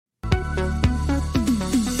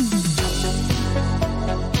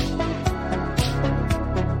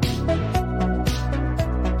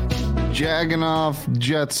Jagging off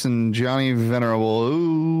Jets and Johnny Venerable.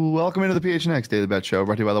 Ooh, welcome into the PHNX Daily Bet Show,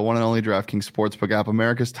 brought to you by the one and only DraftKings Sportsbook app,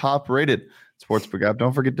 America's top-rated sportsbook app.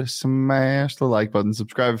 Don't forget to smash the like button,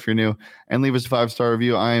 subscribe if you're new, and leave us a 5-star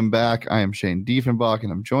review. I am back. I am Shane Diefenbach,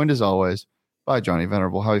 and I'm joined as always by Johnny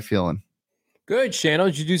Venerable. How are you feeling? Good, Shannon.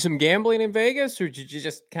 Did you do some gambling in Vegas, or did you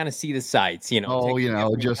just kind of see the sights?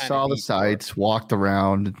 Just saw the sights, walked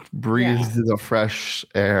around, breathed the fresh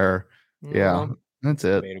air. Yeah, that's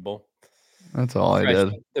it. Debatable. That's all I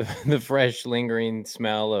did. The fresh, lingering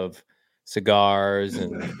smell of cigars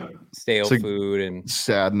and stale food and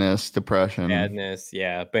sadness, depression,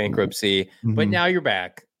 bankruptcy. Mm-hmm. But now you're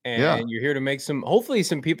back, and you're here to make hopefully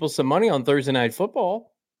some people some money on Thursday Night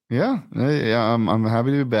Football. Yeah, I'm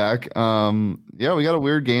happy to be back. We got a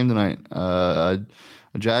weird game tonight. A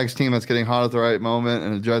Jags team that's getting hot at the right moment,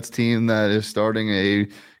 and a Jets team that is starting a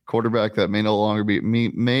quarterback that may not be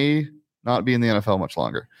in the NFL much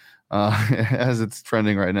longer, as it's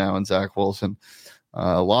trending right now. And Zach Wilson,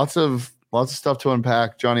 lots of stuff to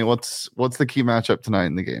unpack. Johnny, what's the key matchup tonight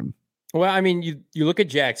in the game? Well, I mean, you look at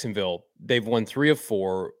Jacksonville; they've won 3 of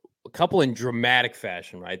 4. A couple in dramatic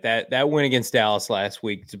fashion, right? That win against Dallas last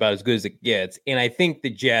week is about as good as it gets. And I think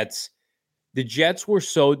the Jets were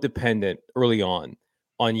so dependent early on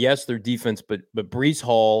their defense, but Breece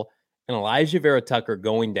Hall and Elijah Vera Tucker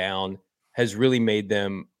going down has really made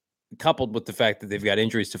them, coupled with the fact that they've got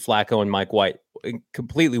injuries to Flacco and Mike White,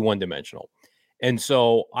 completely one-dimensional. And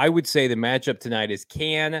so I would say the matchup tonight is,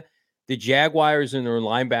 can the Jaguars and their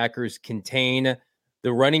linebackers contain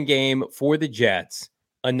the running game for the Jets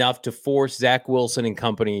enough to force Zach Wilson and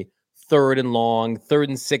company 3rd and long, 3rd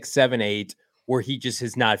and 6, 7, 8, where he just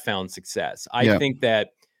has not found success. I think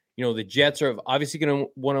that, the Jets are obviously going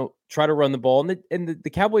to want to try to run the ball, and the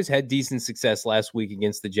Cowboys had decent success last week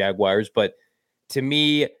against the Jaguars. But to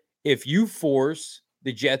me, if you force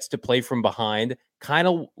the Jets to play from behind, kind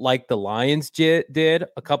of like the Lions did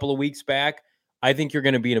a couple of weeks back, I think you're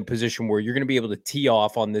going to be in a position where you're going to be able to tee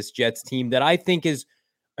off on this Jets team that I think is,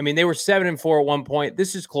 they were 7-4 at one point.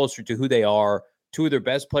 This is closer to who they are. 2 of their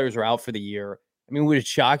best players are out for the year. Would it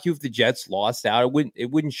shock you if the Jets lost out?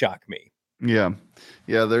 It wouldn't shock me. Yeah.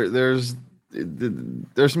 There's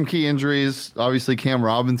some key injuries. Obviously, Cam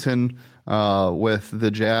Robinson with the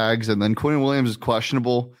Jags, and then Quinn Williams is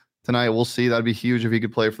questionable tonight. We'll see. That'd be huge if he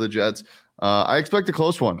could play for the Jets. I expect a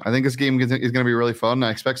close one. I think this game is going to be really fun. I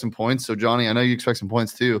expect some points. So, Johnny, I know you expect some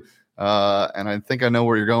points too. And I think I know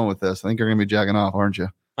where you're going with this. I think you're going to be jagging off, aren't you?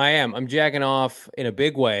 I am. I'm jagging off in a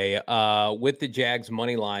big way with the Jags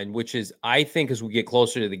money line, which is, I think, as we get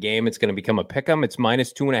closer to the game, it's going to become a pick'em. It's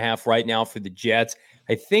 -2.5 right now for the Jets.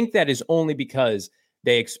 I think that is only because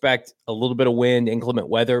they expect a little bit of wind, inclement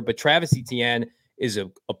weather. But Travis Etienne is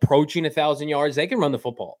approaching 1,000 yards. They can run the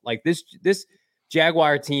football. Like this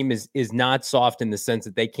Jaguar team is not soft in the sense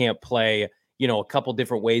that they can't play, a couple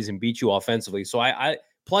different ways and beat you offensively. So I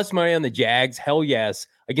plus money on the Jags, hell yes,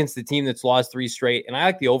 against the team that's lost 3 straight. And I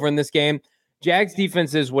like the over in this game. Jags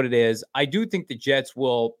defense is what it is. I do think the Jets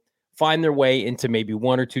will find their way into maybe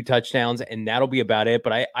 1 or 2 touchdowns, and that'll be about it.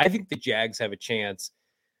 But I think the Jags have a chance,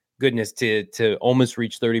 goodness, to almost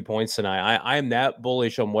reach 30 points tonight. I am that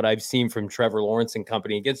bullish on what I've seen from Trevor Lawrence and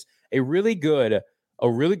company against a really good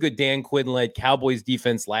Dan Quinn-led Cowboys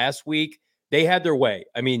defense last week. They had their way.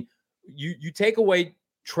 You take away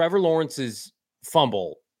Trevor Lawrence's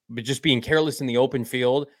fumble, but just being careless in the open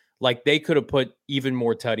field, like they could have put even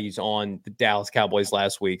more tutties on the Dallas Cowboys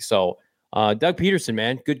last week. So Doug Peterson,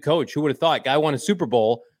 man, good coach. Who would have thought? Guy won a Super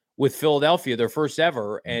Bowl with Philadelphia, their first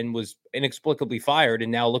ever, and was inexplicably fired.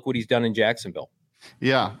 And now look what he's done in Jacksonville.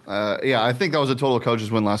 I think that was a total coach's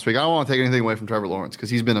win last week. I don't want to take anything away from Trevor Lawrence because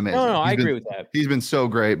he's been amazing. No, I agree with that. He's been so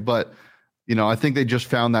great, but I think they just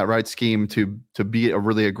found that right scheme to beat a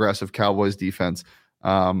really aggressive Cowboys defense.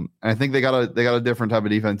 And I think they got a different type of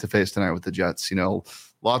defense to face tonight with the Jets.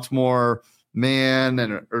 Lots more man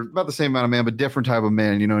or about the same amount of man, but different type of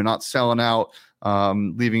man. Not selling out,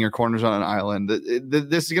 leaving your corners on an island.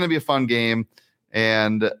 This is going to be a fun game,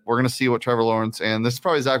 and we're going to see what Trevor Lawrence, and this is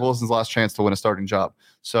probably Zach Wilson's last chance to win a starting job.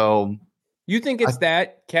 So, you think it's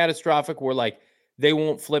that catastrophic where like they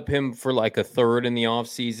won't flip him for like a third in the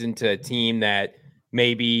offseason to a team that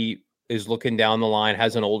maybe is looking down the line,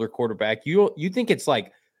 has an older quarterback? You think it's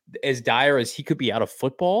like as dire as he could be out of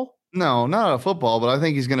football? No, not out of football, but I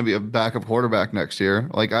think he's going to be a backup quarterback next year.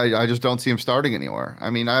 Like I just don't see him starting anywhere. I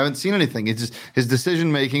mean, I haven't seen anything. It's just his decision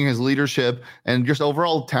making, his leadership, and just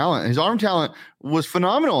overall talent. His arm talent was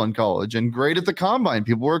phenomenal in college and great at the combine.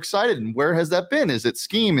 People were excited. And where has that been? Is it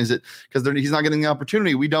scheme? Is it because he's not getting the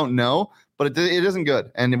opportunity? We don't know, but it isn't good.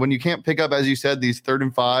 And when you can't pick up, as you said, these 3rd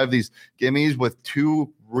and 5, these gimmies with 2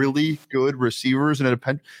 really good receivers and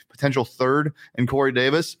a potential third and Corey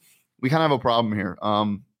Davis, we kind of have a problem here.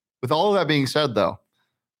 With all of that being said, though,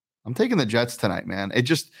 I'm taking the Jets tonight, man. It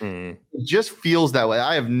just feels that way.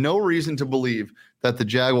 I have no reason to believe that the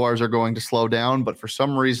Jaguars are going to slow down, but for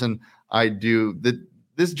some reason, I do.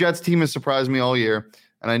 This Jets team has surprised me all year,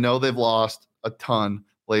 and I know they've lost a ton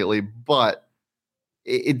lately, but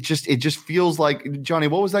it just feels like, Johnny,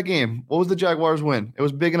 what was that game? What was the Jaguars win? It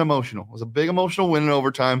was big and emotional. It was a big emotional win in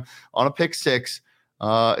overtime on a pick 6.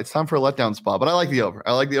 It's time for a letdown spot, but I like the over.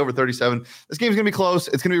 I like the over 37. This game's going to be close.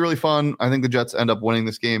 It's going to be really fun. I think the Jets end up winning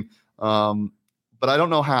this game. But I don't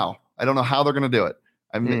know how. I don't know how they're going to do it.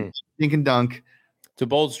 I'm thinking dunk. It's a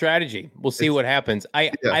bold strategy. We'll see what happens. I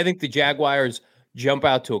think the Jaguars jump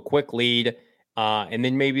out to a quick lead, and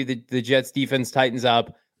then maybe the Jets defense tightens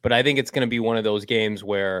up. But I think it's going to be one of those games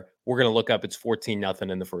where we're going to look up. It's 14-0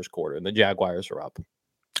 in the first quarter, and the Jaguars are up.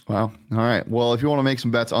 Wow. All right. Well, if you want to make some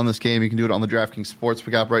bets on this game, you can do it on the DraftKings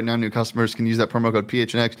Sportsbook app right now. New customers can use that promo code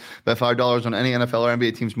PHNX, bet $5 on any NFL or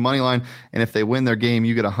NBA team's money line. And if they win their game,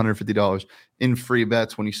 you get $150 in free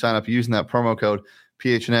bets when you sign up using that promo code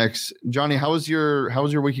PHNX. Johnny, how was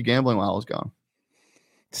your week of gambling while I was gone?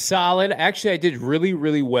 Solid. Actually, I did really,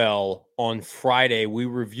 really well on Friday. We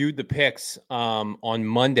reviewed the picks on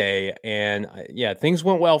Monday, and things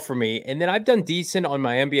went well for me. And then I've done decent on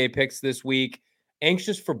my NBA picks this week.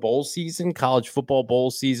 Anxious for bowl season, college football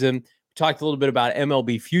bowl season. We talked a little bit about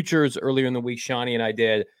MLB futures earlier in the week. Shawnee and I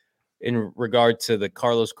did in regard to the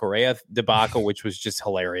Carlos Correa debacle, which was just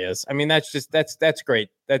hilarious. I mean, that's great.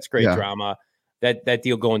 That's great drama. That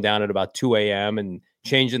deal going down at about 2 a.m. and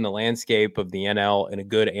changing the landscape of the NL in a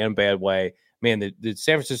good and bad way. Man, the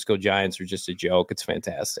San Francisco Giants are just a joke. It's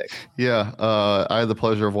fantastic. Yeah, I had the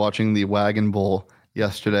pleasure of watching the Wagon Bowl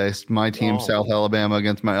yesterday. My team, South Alabama,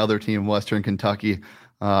 against my other team, Western Kentucky.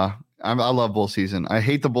 I love bowl season. I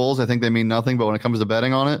hate the Bulls. I think they mean nothing, but when it comes to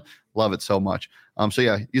betting on it, love it so much. Use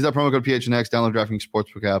that promo code PHNX, download DraftKings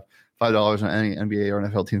Sportsbook app, $5 on any NBA or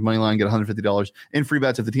NFL team's money line, get $150 in free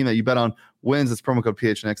bets if the team that you bet on wins. That's promo code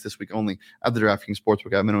PHNX this week only at the DraftKings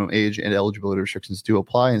Sportsbook app. Minimum age and eligibility restrictions do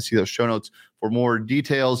apply, and see those show notes for more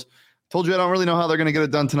details. Told you I don't really know how they're going to get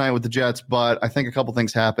it done tonight with the Jets, but I think a couple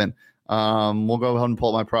things happen. We'll go ahead and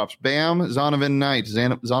pull up my props. Zonovan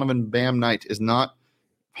Bam Knight is not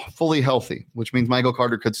fully healthy, which means Michael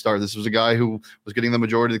Carter could start. This was a guy who was getting the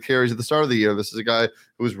majority of the carries at the start of the year. This is a guy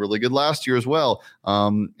who was really good last year as well.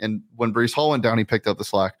 And when Breece Hall went down, he picked up the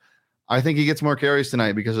slack. I think he gets more carries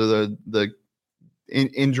tonight because of the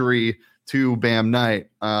injury to Bam Knight.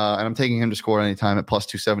 And I'm taking him to score anytime at plus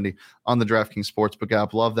 270 on the DraftKings Sportsbook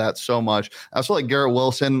app. Love that so much. I also like Garrett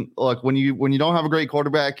Wilson. Look, when you don't have a great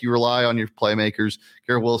quarterback, you rely on your playmakers.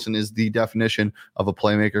 Garrett Wilson is the definition of a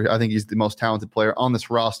playmaker. I think he's the most talented player on this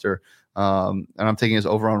roster. And I'm taking his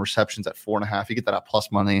over on receptions at 4.5. You get that at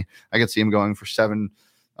plus money. I could see him going for 7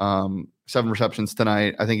 receptions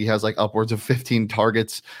tonight. I think he has like upwards of 15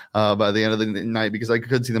 targets by the end of the night, because I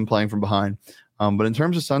could see them playing from behind. But in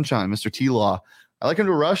terms of Sunshine, Mr. T-Law, I like him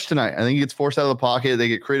to rush tonight. I think he gets forced out of the pocket. They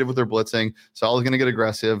get creative with their blitzing. Saleh's going to get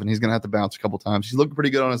aggressive, and he's going to have to bounce a couple times. He's looking pretty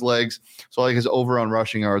good on his legs. So I like his over on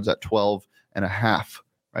rushing yards at 12.5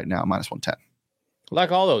 right now, minus 110.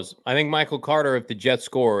 Like all those. I think Michael Carter, if the Jets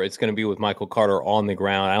score, it's going to be with Michael Carter on the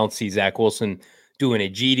ground. I don't see Zach Wilson doing a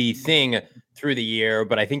GD thing through the year,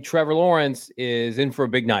 but I think Trevor Lawrence is in for a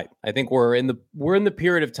big night. I think we're in the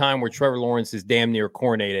period of time where Trevor Lawrence is damn near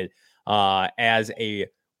coronated as a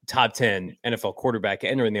top 10 NFL quarterback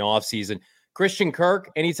entering the offseason. Christian Kirk,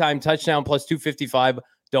 anytime touchdown plus 255.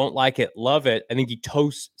 Don't like it, love it. I think he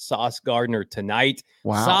toasts Sauce Gardner tonight.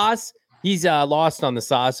 Wow. Sauce, he's lost on the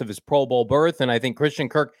sauce of his Pro Bowl berth, and I think Christian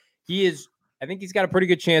Kirk, I think he's got a pretty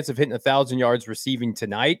good chance of hitting 1,000 yards receiving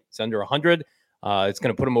tonight. It's under 100. It's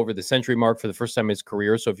going to put him over the century mark for the first time in his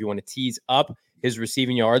career. So if you want to tease up his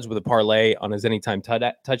receiving yards with a parlay on his anytime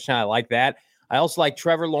touchdown, I like that. I also like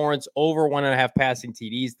Trevor Lawrence over 1.5 passing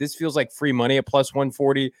TDs. This feels like free money at plus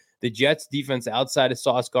 140. The Jets defense outside of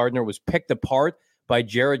Sauce Gardner was picked apart by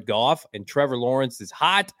Jared Goff, and Trevor Lawrence is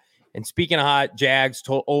hot. And speaking of hot, Jags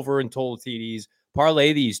over and total TDs.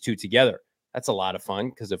 Parlay these two together. That's a lot of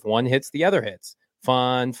fun, because if one hits, the other hits.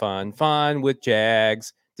 Fun, fun, fun with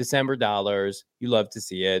Jags. December dollars. You love to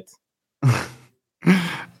see it. Yeah,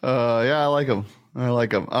 I like them. I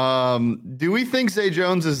like him. Do we think Zay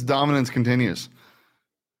Jones's dominance continues?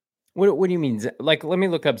 What do you mean? Like, let me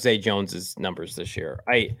look up Zay Jones's numbers this year.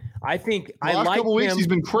 I think The last couple weeks he's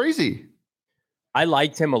been crazy. I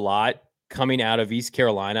liked him a lot coming out of East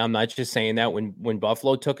Carolina. I'm not just saying that when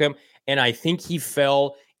Buffalo took him, and I think he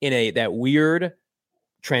fell in that weird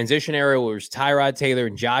transition area where it was Tyrod Taylor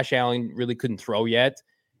and Josh Allen really couldn't throw yet.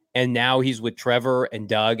 And now he's with Trevor and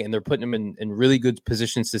Doug, and they're putting him in really good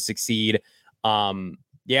positions to succeed.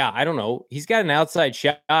 Yeah, I don't know. He's got an outside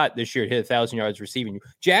shot this year to hit 1,000 yards receiving.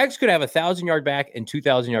 Jags could have 1,000-yard back and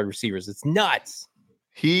 2,000-yard receivers. It's nuts.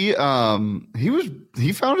 He found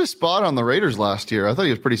his spot on the Raiders last year. I thought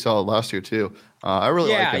he was pretty solid last year too. I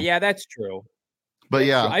really like him. Yeah, that's true. But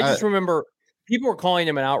true. I just remember people were calling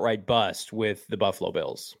him an outright bust with the Buffalo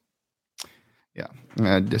Bills. Yeah,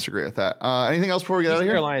 I disagree with that. Anything else before we get out of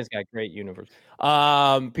here? Carolina's got great universe.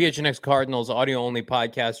 PHNX Cardinals audio only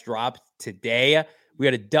podcast dropped today. We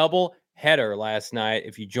had a double header last night.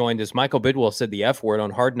 If you joined us, Michael Bidwell said the F word on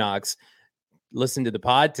Hard Knocks. Listen to the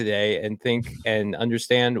pod today and think and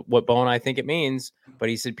understand what Bo and I think it means. But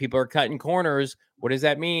he said people are cutting corners. What does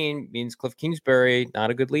that mean? It means Cliff Kingsbury, not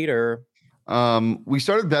a good leader. We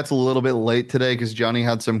started bets a little bit late today because Johnny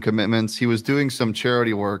had some commitments. He was doing some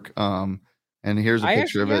charity work. And here's a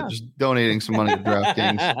picture of it, just donating some money to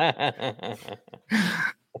DraftKings.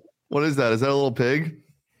 What is that? Is that a little pig?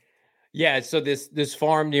 Yeah, so this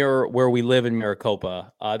farm near where we live in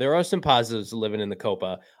Maricopa, there are some positives living in the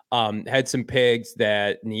Copa. Had some pigs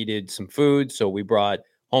that needed some food, so we brought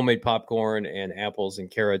homemade popcorn and apples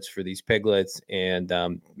and carrots for these piglets and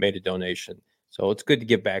made a donation. So it's good to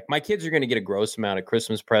give back. My kids are going to get a gross amount of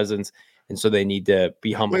Christmas presents, and so they need to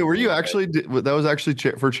be humble. Wait, were you actually? That was actually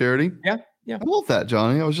for charity? Yeah. I love that,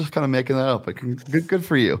 Johnny. I was just kind of making that up. Like, good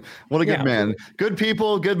for you. What a good man. Really. Good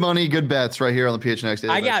people, good money, good bets right here on the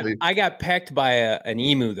PHNX. I got pecked by an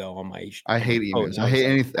emu though on my. I hate emus. I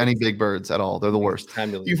hate any big birds at all. They're the worst.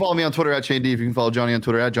 You follow me on Twitter at Shane D. If you can follow Johnny on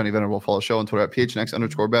Twitter at Johnny Venerable. Follow the show on Twitter at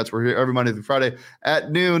PHNX_bets. We're here every Monday through Friday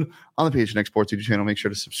at noon on the PHNX Sports YouTube channel. Make sure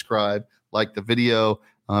to subscribe, like the video,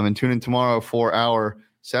 and tune in tomorrow for our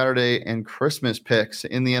Saturday and Christmas picks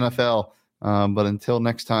in the NFL. But until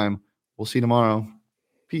next time. We'll see you tomorrow.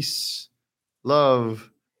 Peace,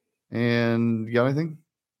 love, and you got anything?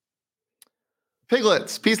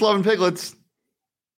 Piglets. Peace, love, and piglets.